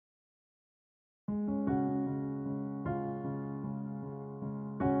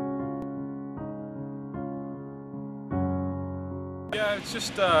Yeah, it's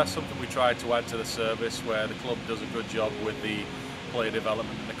just something we try to add to the service, where the club does a good job with the player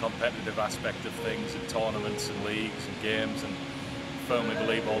development and the competitive aspect of things in tournaments and leagues and games, and firmly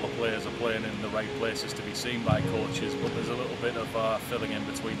believe all the players are playing in the right places to be seen by coaches, but there's a little bit of filling in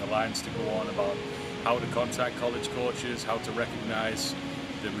between the lines to go on about how to contact college coaches, how to recognise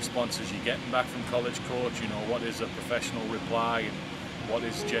the responses you're getting back from college coach, you know, what is a professional reply and what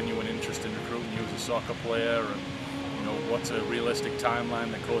is genuine interest in recruiting you as a soccer player, and you know, what's a realistic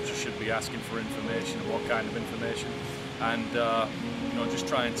timeline that coaches should be asking for information and what kind of information, and you know, just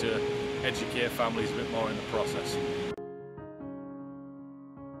trying to educate families a bit more in the process.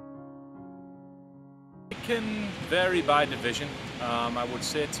 It can vary by division. I would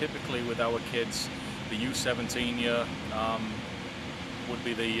say typically with our kids, the U17 year would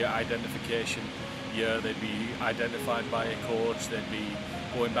be the identification year. They'd be identified by a coach, they'd be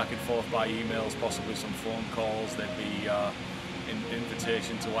going back and forth by emails, possibly some phone calls, there'd be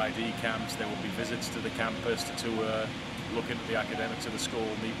invitation to ID camps, there would be visits to the campus to look into the academics of the school,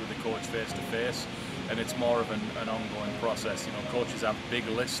 meet with the coach face to face, and it's more of an ongoing process. You know, coaches have big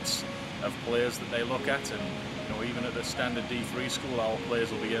lists of players that they look at, and you know, even at the standard D3 school, our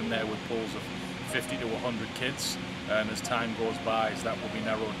players will be in there with pools of 50 to 100 kids, and as time goes by, that will be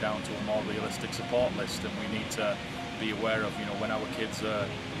narrowed down to a more realistic support list, and we need to be aware of, you know, when our kids are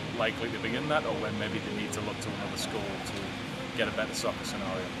likely to begin that, or when maybe they need to look to another school to get a better soccer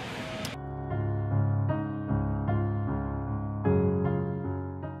scenario.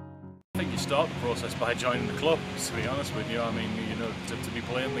 I think you start the process by joining the club, to be honest with you. I mean, you know, to be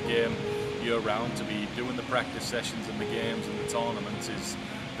playing the game year round, to be doing the practice sessions and the games and the tournaments is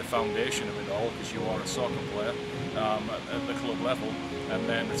the foundation of it all, because you are a soccer player at the club level. And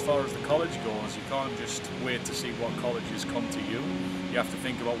then as far as the college goes, you can't just wait to see what colleges come to you. You have to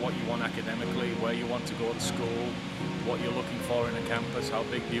think about what you want academically, where you want to go to school, what you're looking for in a campus, how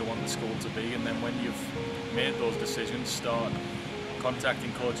big do you want the school to be, and then when you've made those decisions, start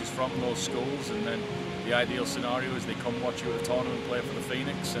contacting coaches from those schools, and then the ideal scenario is they come watch you at a tournament, play for the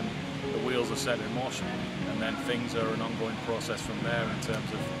Phoenix, and the wheels are set in motion, and then things are an ongoing process from there in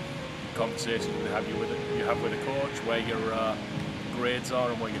terms of conversations you have with a coach, where your grades are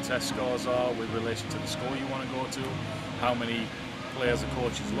and where your test scores are with relation to the school you want to go to, how many players a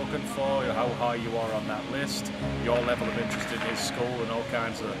coach is looking for, how high you are on that list, your level of interest in his school, and all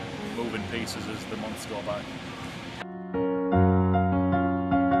kinds of moving pieces as the months go by.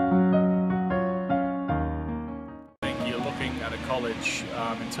 At a college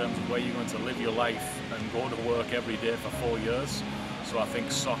in terms of where you're going to live your life and go to work every day for 4 years. So I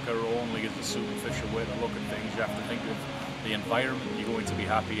think soccer only is a superficial way to look at things. You have to think of the environment you're going to be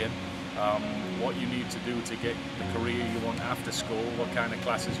happy in, what you need to do to get the career you want after school, what kind of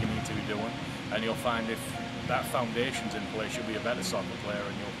classes you need to be doing, and you'll find if that foundation's in place, you'll be a better soccer player,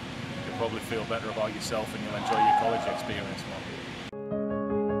 and you'll probably feel better about yourself, and you'll enjoy your college experience more.